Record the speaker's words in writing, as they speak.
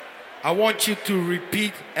I want you to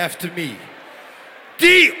repeat after me.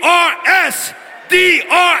 DRS!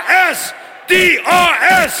 DRS!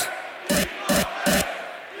 DRS!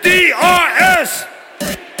 DRS!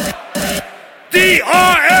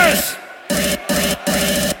 DRS!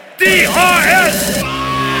 DRS!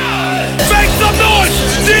 Make some noise!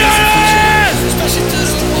 DRS!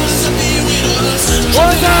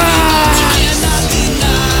 What's up?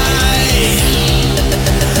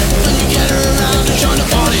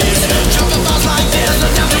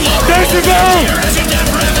 Decibel!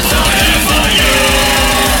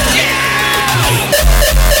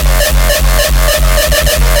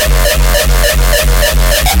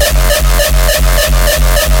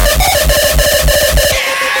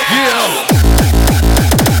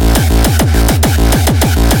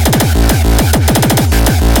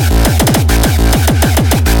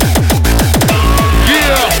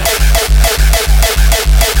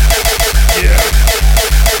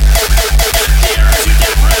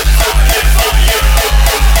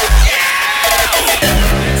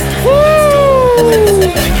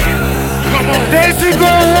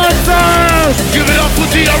 Decibel, what's up? Give it up for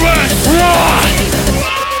DRS!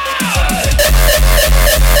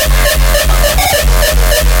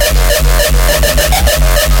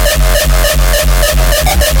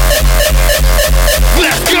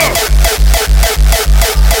 Let's go!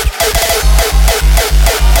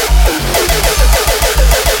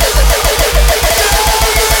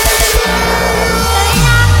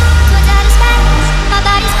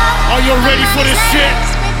 Are you ready for this shit?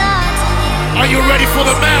 Are you ready for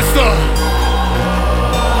the master?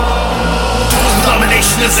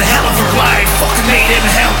 Domination is a hell of a ride. Fucking made in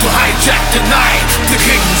hell to hijack the night. The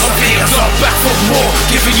kings of chaos are back for more,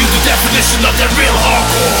 giving you the definition of that real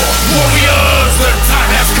hardcore. Warriors, the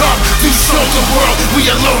time has come to show the world we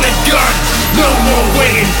are loaded gun. No more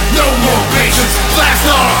waiting, no more patience. Blast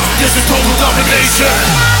off, this is total domination.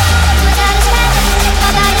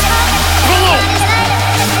 Come on!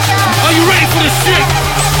 Are you ready for this shit?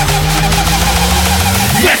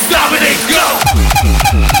 Let's dominate, go!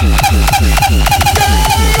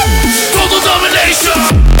 Total domination!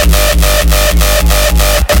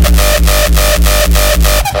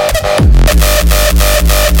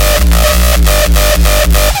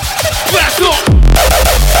 Blast off!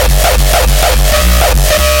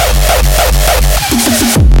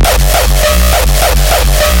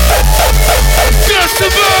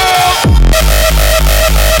 Decibel!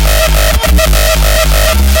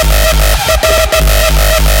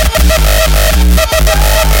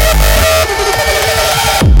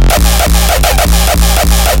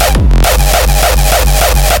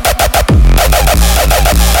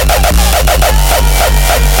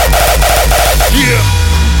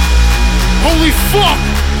 Holy fuck!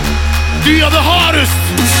 We are the hardest!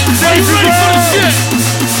 Are you ready for the shit?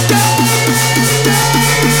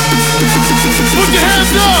 Put your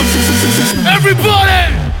hands up!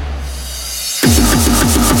 Everybody!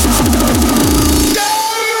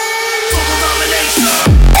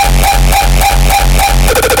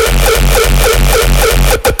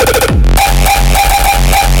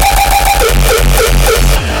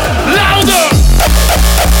 Louder!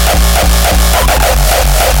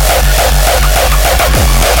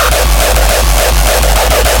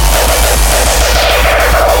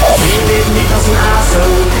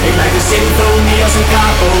 Ik lijk een symfonie als een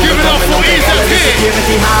capo. Give it up for Easy Kid. Hier met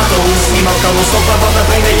die hatels. Niemand kan ons stoppen, want dan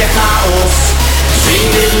brengen je chaos. Zing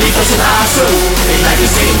dit lied als een ASO. Ik lijk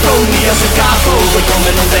een symfonie als een capo. We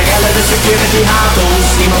komen om te rellen, dus verkeer met die hatels.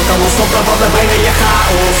 Niemand kan ons stoppen, want dan brengen je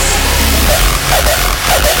chaos.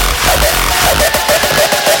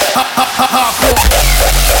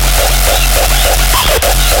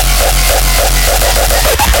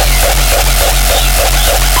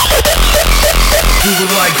 Do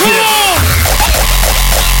it like this.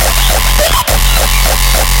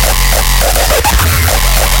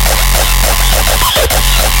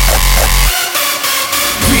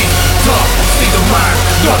 We talk, see the mind,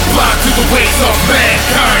 not blind to the ways of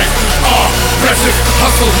mankind. Aggressive,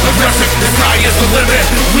 hustle, aggressive, the sky is the limit.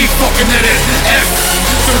 We fucking in it, X,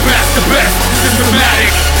 surpass the best,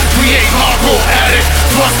 systematic. We ain't hardcore addict,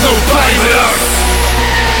 trust nobody but us.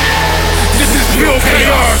 This is pure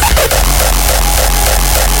chaos.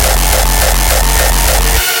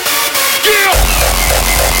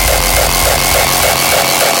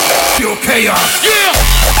 Pure chaos. Yeah.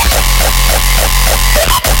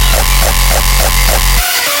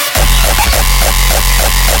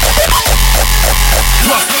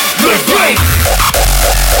 Trust the game.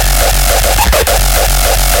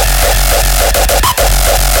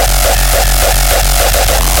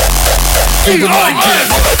 Do it like this.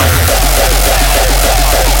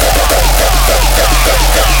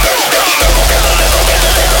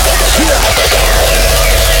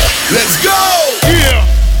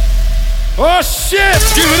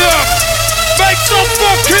 some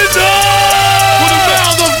fucking noise for the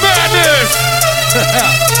Mound of Madness.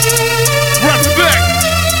 Right back.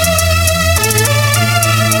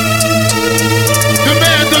 The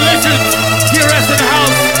man, the legend, DRS in the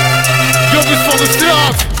house. Youngest from the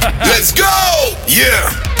start. Let's go! Yeah,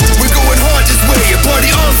 we're going hard this way, a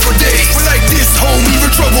party on for days. We're like this, home,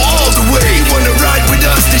 even trouble all the way. You wanna ride with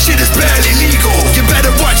us? This shit is barely legal. You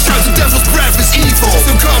better watch out, the devil's breath is evil.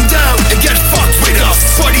 So calm down and get fucked with us.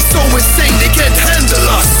 Party's so insane, they can't handle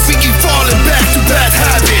us. We keep falling back to bad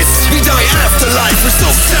habits. We die after life, we're so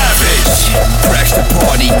savage. Trash the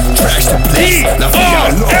party, trash the place. La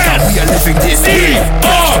vida loca, we are living this way.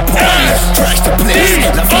 Trash the party, trash the place.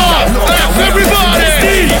 La vida loca, we are living this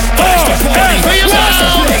way. Trash the party, trash the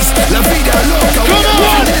place. La vida loca, we are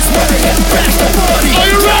living this way. Trash the party, are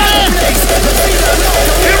you ready? La vida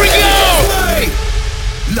loca, here we go.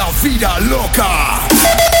 La vida loca.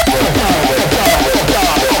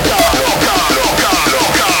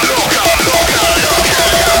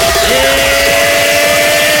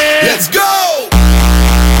 Let's go!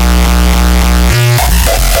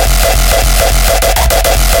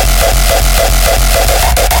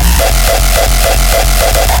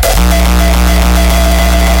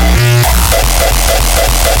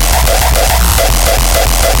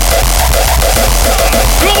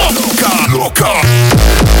 Loca.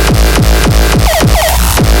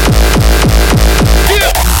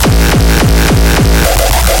 Yeah.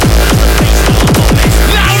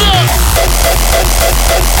 Louder.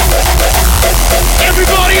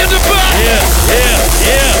 Everybody in the back. Yeah.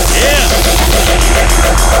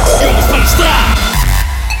 Jongens van de straat.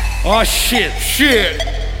 Oh shit.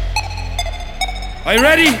 Are you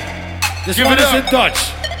ready? This one is in Dutch.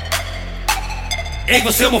 Ik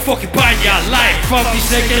was helemaal fucking banja, lijf van die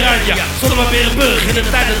zekeranja. Zonder maar weer een burger in de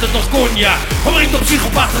tijd dat het nog kon, ja. Omringd op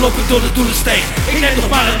psychopaten loop ik door de doelensteen. Ik neem nog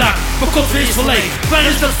maar een nacht, mijn kont weer is verleeg. Waar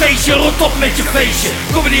is dat feestje, rot op met je feestje.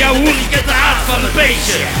 Kom in die ouwe hoer, ik ken de aard van een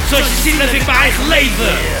beestje. Zoals je ziet heb ik mijn eigen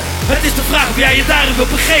leven. Het is de vraag of jij je daarin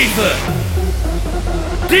wilt begeven.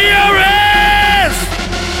 DRS!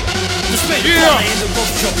 We spelen ballen in de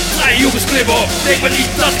koffieshop. Vrije jongens klimmen op, denk maar niet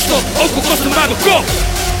dat ik stop. Ook al kost het maar mijn kop.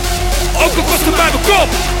 Ook al kost het mij mijn kop.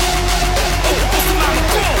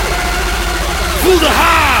 Voel de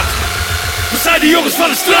haat. We zijn de jongens van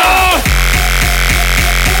de straat.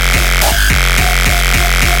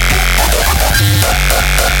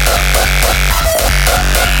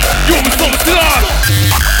 Jongens van de straat.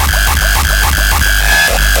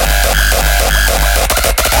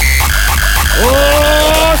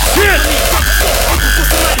 Oh shit.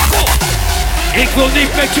 Ik wil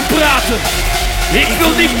niet met je praten. Ik wil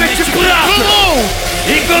niet met je praten.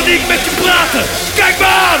 Ik wil niet met je praten. Kijk maar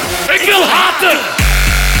aan. Ik wil haten.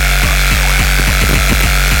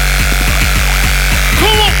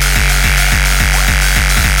 Kom op.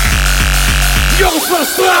 Jongens van de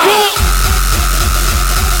straat. Kom op.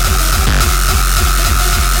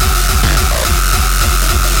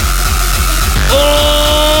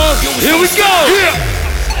 Oh, here we go. Yeah.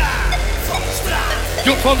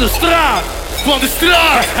 Jongens van de straat. Van de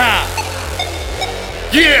straat.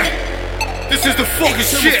 Yeah, this is the fucking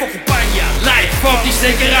shit. Lijf van die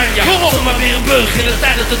zekeranja. Kom maar weer een burger in de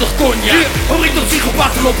tijd dat het nog kon, ja. Omringd op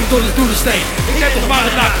psychopaten loop ik door de doelensteen. Ik heb nog maar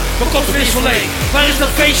een nacht, mijn kop is verleeg. Waar is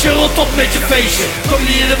dat feestje, rot op met je feestje. Kom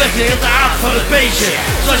je in de weg, je hebt de aard van het beestje.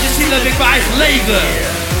 Zoals je ziet heb ik mijn eigen leven.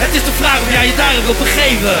 Het is de vraag of jij je daarin wilt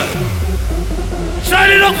begeven. Zijn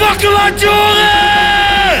jullie nog wakker, laat je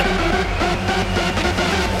horen?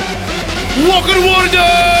 Wakker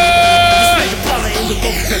worden!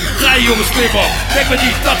 Vrije jongens, klim op. Denk maar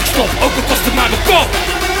niet dat ik stop. Ook al kost het maar mijn kop.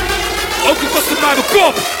 Ook al kost het maar mijn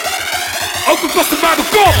kop. Ook al kost het maar mijn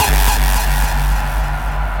kop.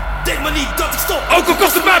 Denk maar niet dat ik stop. Ook al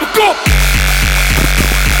kost het maar mijn kop.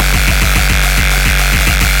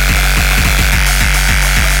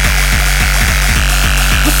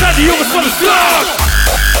 We zijn de jongens van de straat.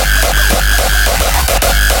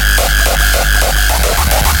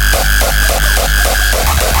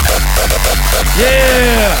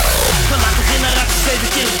 Yeah! Vandaag de generatie 7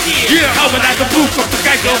 keer een keer. Yeah! Hou mijn eigen broek op te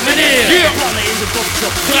kijken op meneer. Yeah! Plannen in de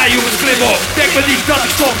koffieshop. Vrij jongens, klim op. Denk maar niet dat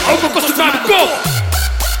ik stop. Ook al kost het maar mijn kop.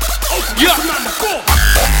 Ook al kost het maar mijn kop.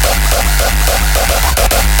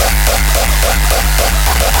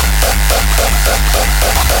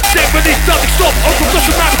 Denk maar niet dat ik stop. Ook al kost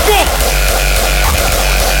het maar mijn kop.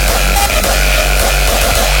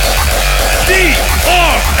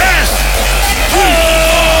 DRS!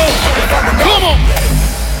 Oh! Come on!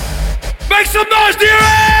 Make some noise,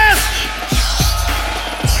 DRS!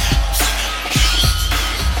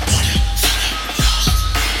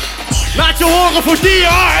 Laat je horen voor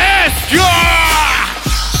DRS! Ja!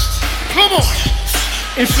 Come on.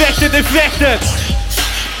 Infected,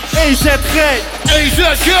 EZG.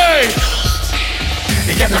 EZG.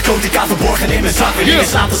 Ik heb narcotica verborgen in mijn zak. Wanneer je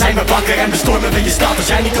slaapt, dan zijn we wakker en bestormen we je stad. Als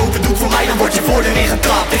jij niet open doet voor mij, dan word je voor de ring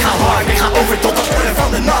getrapt. Ik ga hard, ik ga over tot de orde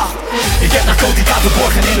van de nacht. Ik heb narcotica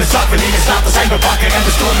verborgen in mijn zak. Wanneer je slaapt, dan zijn we wakker en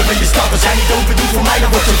bestormen we je stad. Als jij niet open doet voor mij, dan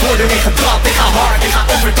word je voor de ring getrapt. Ik ga hard, ik ga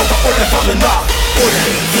over tot de orde van de nacht. Orde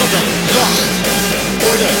van de nacht.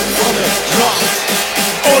 Orde van de nacht.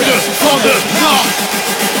 Orde van de nacht.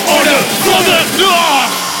 Orde van de nacht.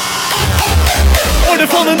 Orde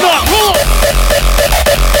van de nacht.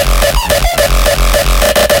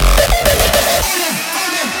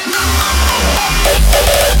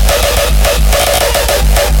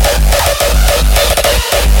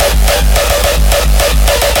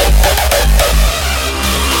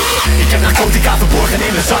 Ik heb narcotica verborgen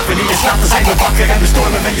in mijn zak. Wanneer je slaapt, dan zijn we wakker en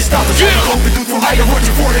bestormen we je stad. Als jij niet open doet voor mij, dan word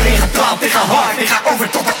je voor de ring getrapt. Ik ga hard, ik ga over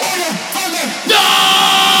tot de orde van de nacht.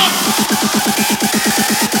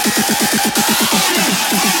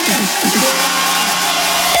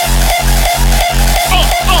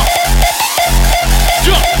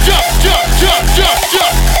 Jump, jump, jump, jump, jump,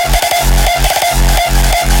 jump.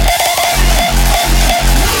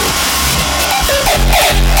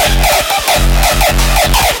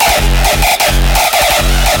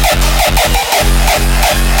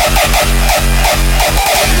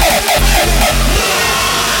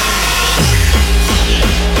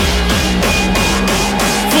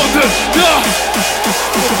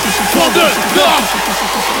 Van de nacht.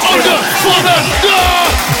 Orde van de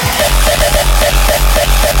nacht.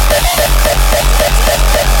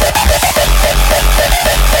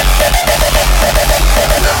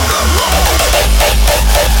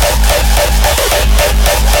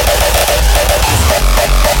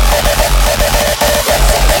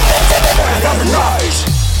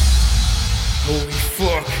 Holy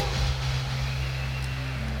fuck.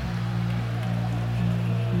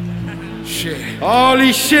 Shit.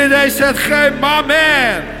 Holy shit, EZG, my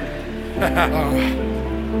man.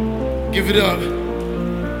 Give it up.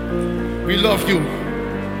 We love you.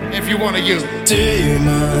 If you wanna you.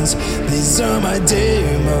 Demons, these are my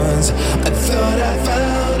demons. I thought I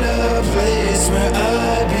found a place where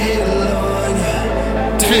I belong.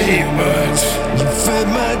 Demons. You fed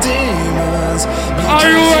my demons. Are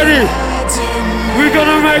you ready? We're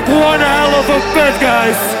gonna make one hell of a bed,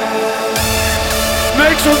 guys.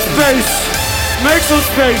 Make some space. Make some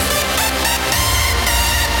space.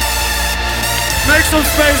 Make some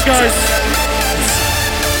space, guys.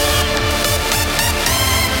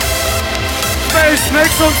 Space,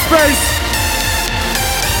 make some space.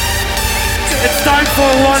 It's time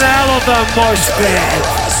for one hell of a mosh pit.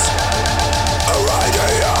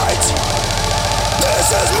 This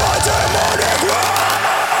is my demonic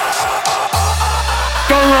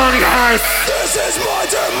Come on, guys. This is my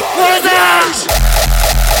demonic DRS.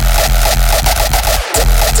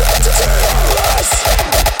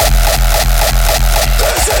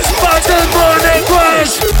 This is my demonic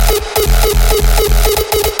rush.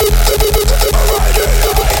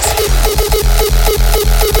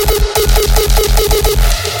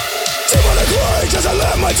 Cause I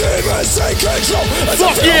let my demons take control.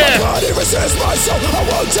 Fuck yeah! My body resists my soul. I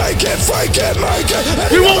won't take it, freak it, make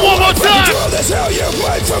it. We want one more time!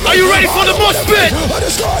 Are you ready for the mosh pit?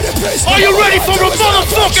 Are you ready for a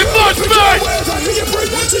motherfucking mosh pit?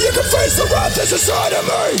 So you can face the wrath that's inside of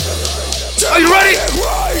me. Are you ready?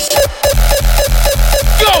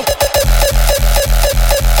 Go!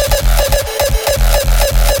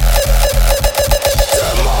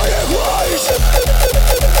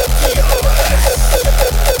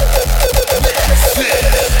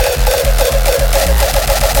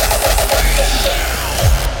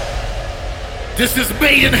 This is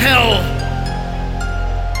Made in Hell.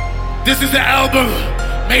 This is the album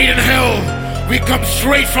Made in Hell. We come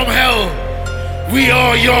straight from hell. We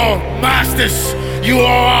are your masters. You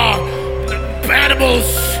are our animals.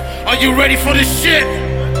 Are you ready for this shit?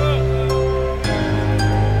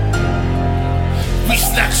 We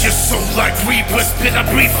snatch your soul like reapers. Spit and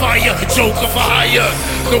breathe fire. Joker for hire.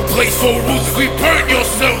 No place for roots. We burn your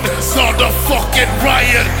soul. Start a fucking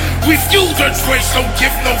riot. We fuel the trace, don't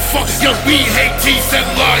give no fuck. Yeah, we hate thieves and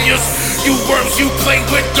liars. You worms, you play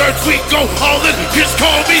with dirt. We go all in, just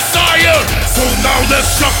call me sire. So now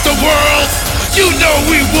let's shock the world. You know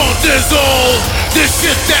we want this all. This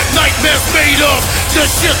shit that nightmares made of. The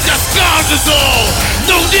shit that scars us all.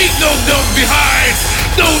 No need, no none behind.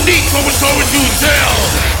 No need for a story to tell.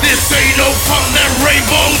 This ain't no fun and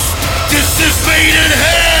rainbows. This is made in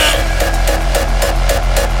hell.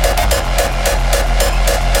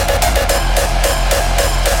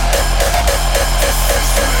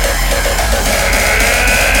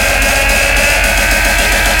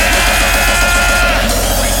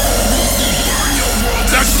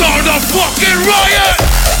 riot!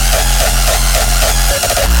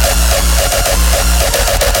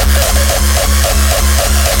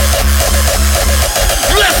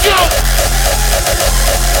 Let's go!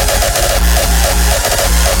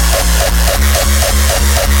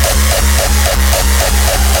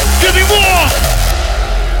 Give me more!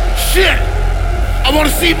 Shit! I wanna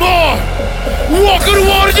see more! Walk on the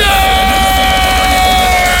water, yeah!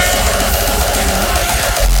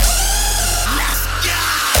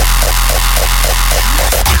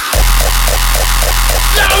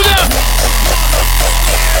 Louder!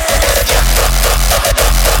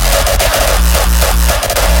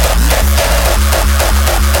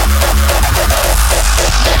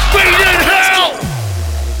 Wait in hell!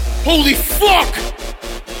 Holy fuck!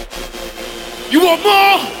 You want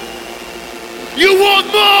more? You want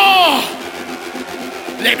more?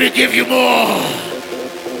 Let me give you more.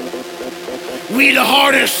 We the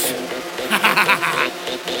hardest.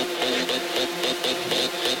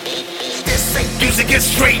 Music is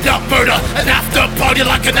straight up murder, an after party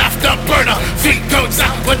like an afterburner. Feet goes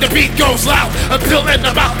out when the beat goes loud, a pill in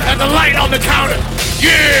the mouth and a light on the counter.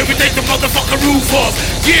 Yeah, we take the motherfucking roof off.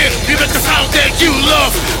 Yeah, we make the sound that you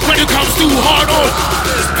love. When it comes to hard on,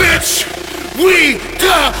 bitch, we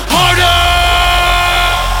the harder.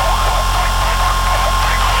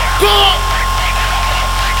 Go on,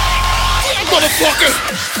 motherfucker,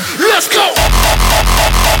 let's go.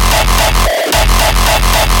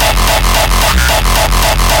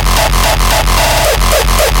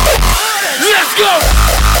 Let's go!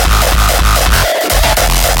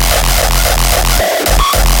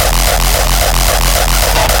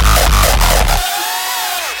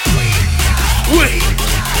 Wait!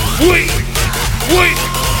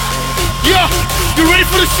 Yeah, you ready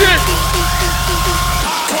for the shit?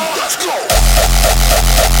 Let's go!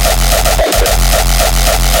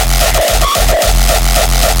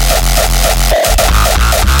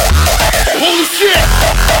 Holy shit!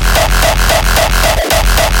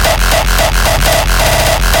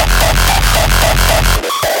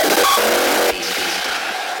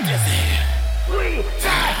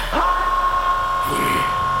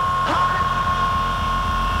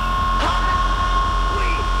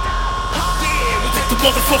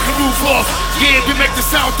 Motherfucking roof off. Yeah, we make the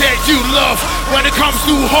sound that you love. When it comes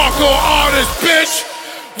to hardcore artists, bitch,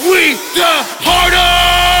 we the harder.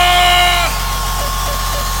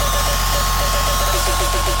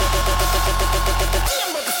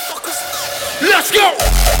 Let's go.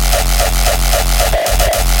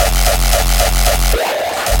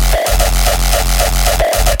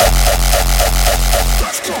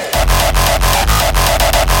 Let's go.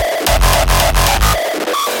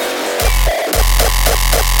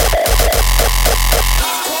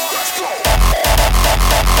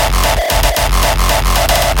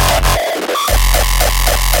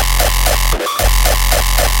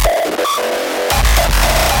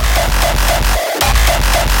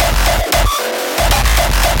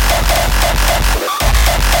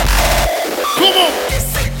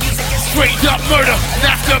 Straight up murder, an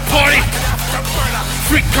after party.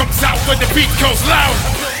 Freak comes out when the beat goes loud.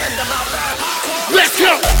 Let's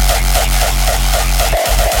go!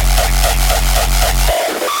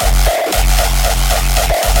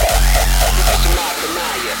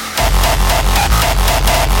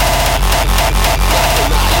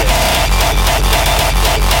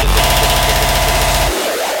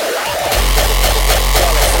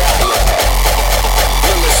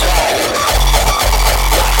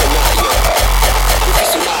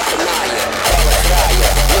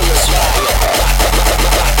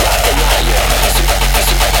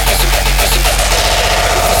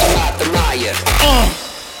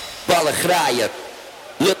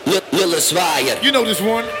 You know this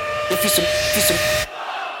one.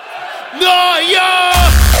 No,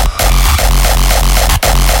 yeah!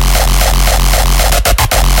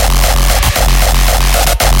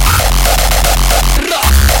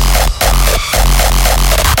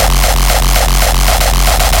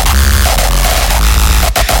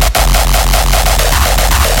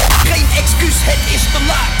 Geen excuus, het is te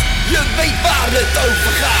laat. Je weet waar het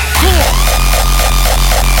over gaat. Come on.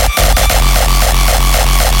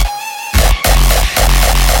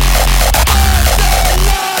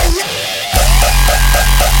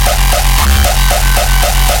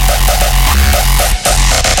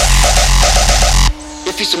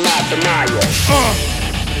 If you maat benaaien.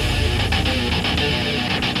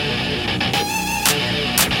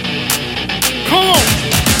 Come on.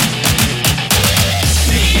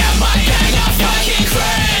 Me and my gang are fucking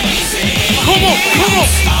crazy. Come on, come on.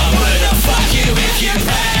 I wouldn't fuck you if you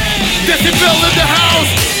paid. Decibel in the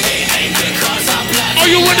house. It ain't because I'm black. Are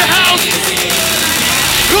you in the house?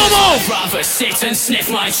 Come on! Rather sit and sniff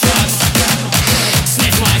my drugs.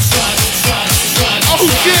 Sniff my drugs. Oh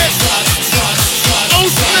shit! Oh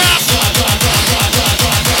snap!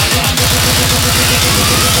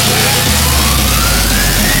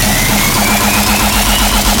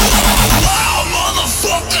 Wow,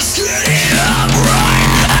 motherfuckers, get it up right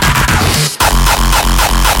now.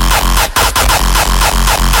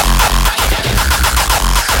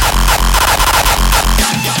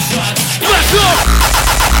 Let's go!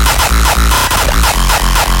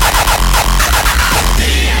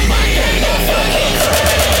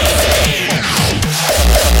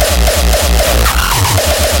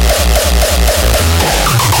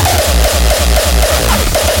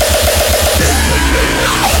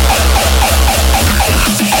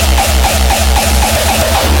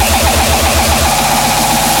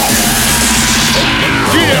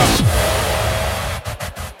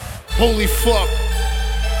 Holy fuck.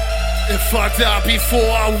 If I die before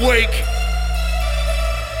I wake,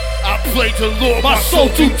 I pray the Lord my soul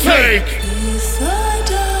to take.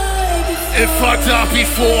 If I die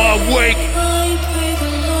before I wake,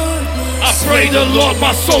 I pray the Lord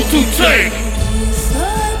my soul to take.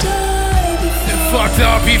 If I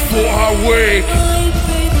die before I wake,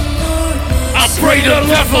 I pray the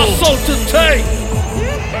Lord my soul to take.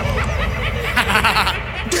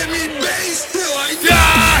 Give me bass till I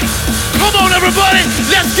Die! Come on everybody,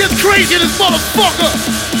 let's get crazy in this motherfucker!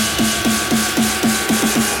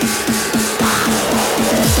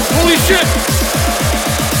 Holy shit!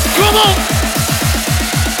 Come on!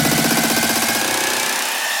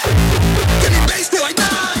 Give me bass till I die.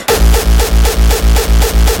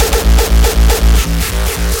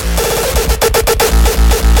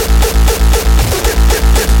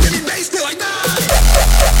 Give me bass till I die.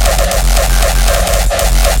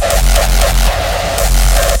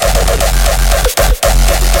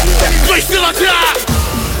 Wait till I die!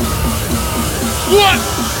 What?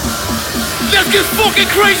 Let's get fucking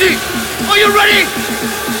crazy! Are you ready?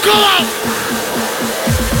 Go out!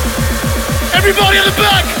 Everybody in the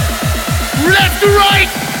back! Left to right!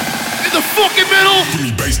 In the fucking middle! Give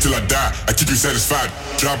me bass till I die. I keep you satisfied.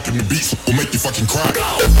 Drop in the beats will make you fucking cry. Give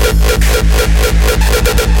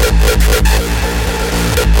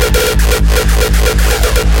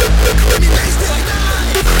me bass till I die.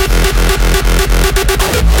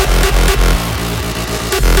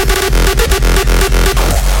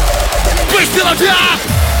 Wait till I die!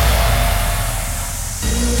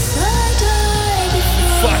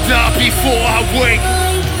 If I die before I wake,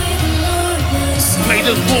 pray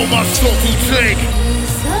the Lord my soul to take.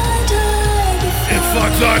 If I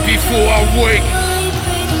die before I wake,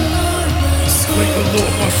 pray the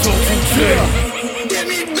Lord my soul to take. Give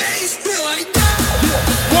me bass till I die.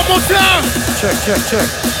 One more time! Check.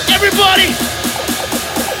 Everybody!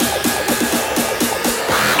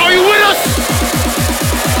 Are you with us?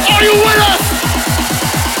 Are you with us?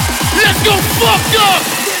 Let's go fucked up!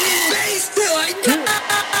 Give me bass till I die.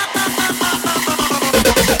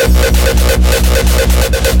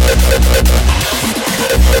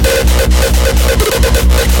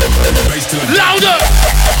 Bass till I die. Louder!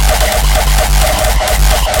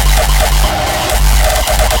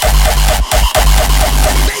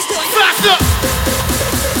 Faster!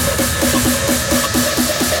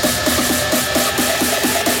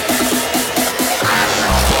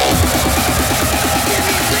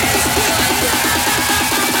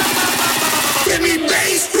 Give me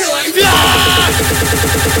bass till I die. Die!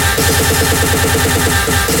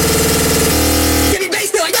 Give me bass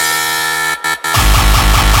till I die.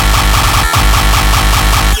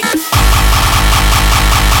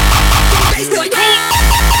 Give me bass till I die.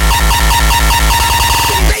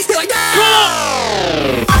 Give me bass till I die. Come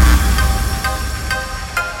on!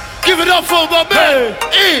 Give it up for my man!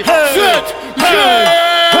 Hey!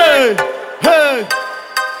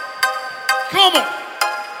 Come on!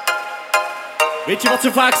 Weet je wat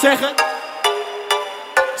ze vaak zeggen?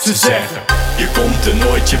 Ze zeggen: je komt er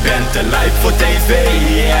nooit, je bent te lijp voor tv.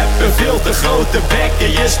 Je hebt een veel te grote bek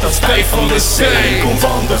en je staat stijf van de zee. Ik kom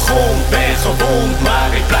van de grond, ben gewond,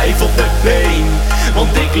 maar ik blijf op de been.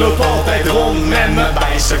 Want ik loop altijd rond met mijn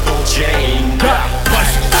bicycle chain.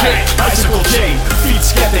 Bicycle chain,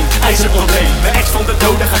 fietsketting, ijzerprobleem. Mijn ex vond het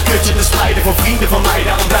nodig, ga kutje te strijden voor vrienden van mij,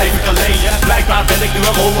 daarom blijf ik alleen. Ja, blijkbaar ben ik nu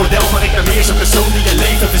een rolmodel, maar ik ben meer zo'n persoon die je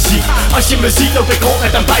leven verziekt. Als je me ziet loop ik rond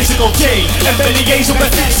met een bicycle chain. En ben ik eens op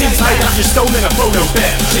mijn fiets sinds hij draagt je stoom in een polo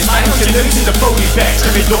bag. Sinds hij nog je neus in de polybag.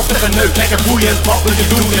 Schrijf je dochter een neuk, lekker boeiend, wat wil je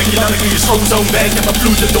doen? Denk je dat ik nu je schoonzoon ben? Ik heb mijn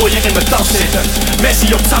bloedendooier in mijn tas zitten. Messi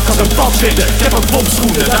op zak als een pad vinden. Ik heb een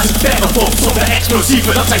bomschoenen, daar zit verf op. Zonder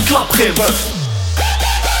explosieven, dat zijn klapgrippen.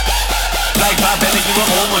 Blijkbaar ben ik nu een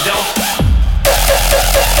rolmodel.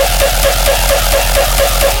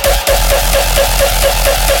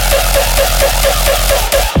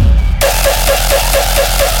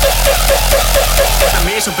 ben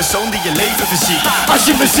meer zo'n persoon die je leven verziekt. Als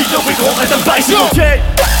je me ziet loop ik rond met een bicycle chain.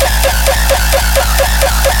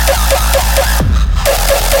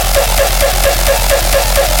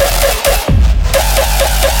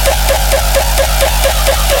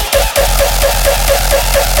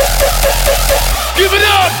 Give it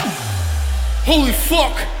up! Holy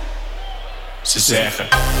fuck! Ze zeggen,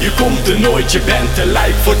 je komt er nooit, je bent te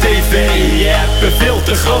lijp voor tv. Je hebt een veel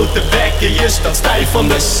te grote bek en je staat stijf van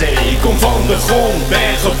de zee. Kom van de grond,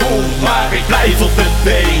 ben gewond, maar ik blijf op het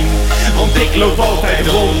been. Want ik loop altijd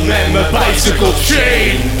rond met mijn bicycle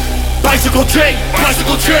chain. Bicycle chain,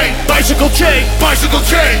 bicycle chain, bicycle chain, bicycle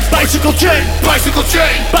chain, bicycle chain, bicycle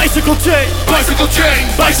chain, bicycle chain, bicycle chain,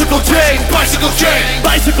 bicycle chain, bicycle chain,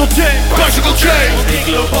 bicycle chain, bicycle chain. Want ik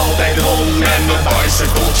loop altijd rond met mijn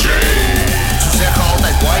bicycle chain. Ze zeggen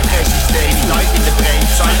altijd white trash systeem, light in de brain,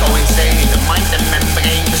 psycho insane in de mind en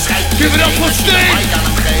membrane. Beschrijf je Give it up for Steen! high aan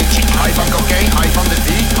hem geen, high van cocaine, high van de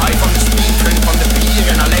beat, high van de speed, drunk van de bier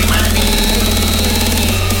en alleen maar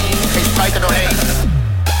geen spijt er doorheen.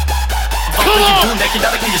 Wat moet je doen, denk je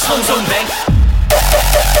dat ik in je schoonzoon denk?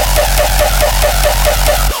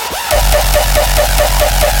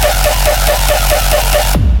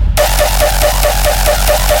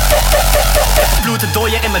 Bloed en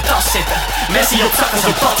dooier in mijn tas zitten. Mensen die op zakken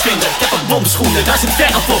zo'n pad vinden. Ik heb een bomschoenen, daar zit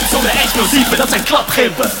verf op. Zonder explosieven, dat zijn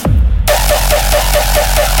klapgimpen.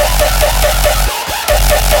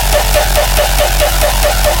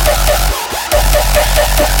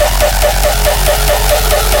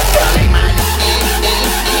 Alleen maar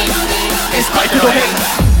Is spijt er doorheen.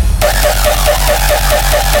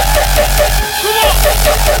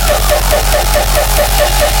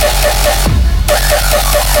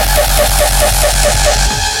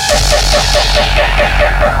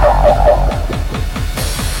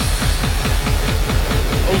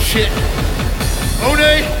 Oh shit. Oh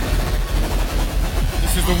nee.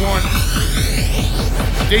 This is the one.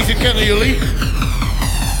 Deze kennen jullie.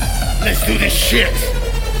 Let's do this shit.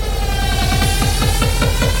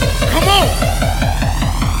 Come on.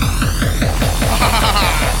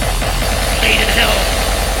 Made in hell.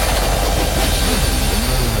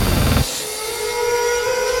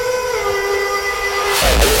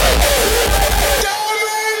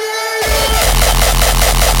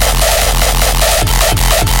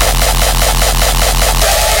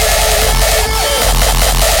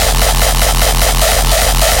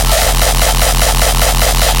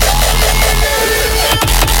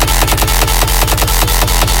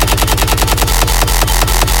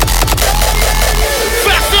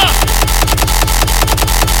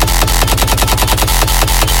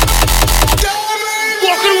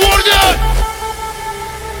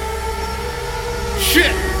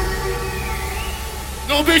 Shit!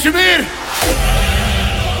 Nog een beetje meer!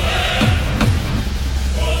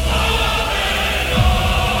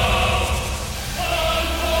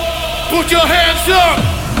 Put your hands up!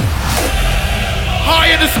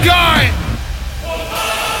 High in the sky!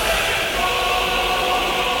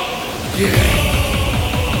 Yeah!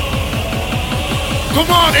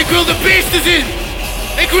 Come on, ik wil de beesten zien!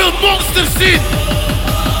 Ik wil monsters zien!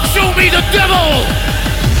 Show me the devil!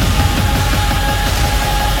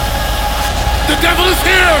 The devil is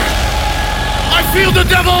here! I feel the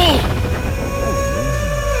devil!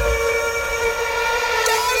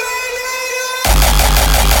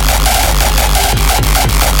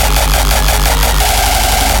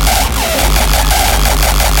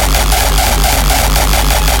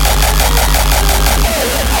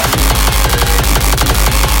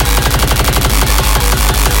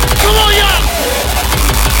 Come on, yeah!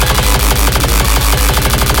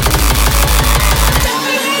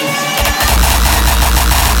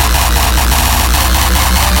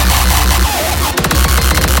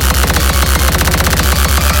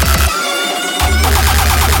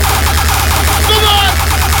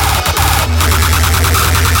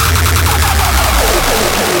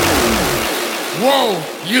 Wow,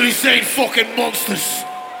 jullie zijn fucking monsters.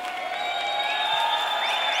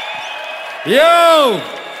 Yo!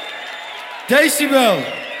 Decibel,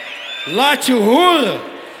 laat je horen.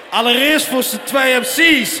 Allereerst voor z'n 2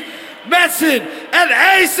 MC's. Metsin en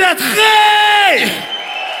EZG!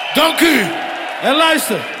 Dank u. En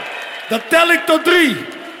luister, dan tel ik tot 3.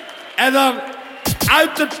 En dan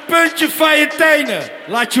uit het puntje van je tenen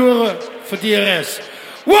laat je horen voor DRS.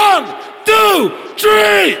 1, 2,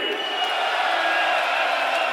 3!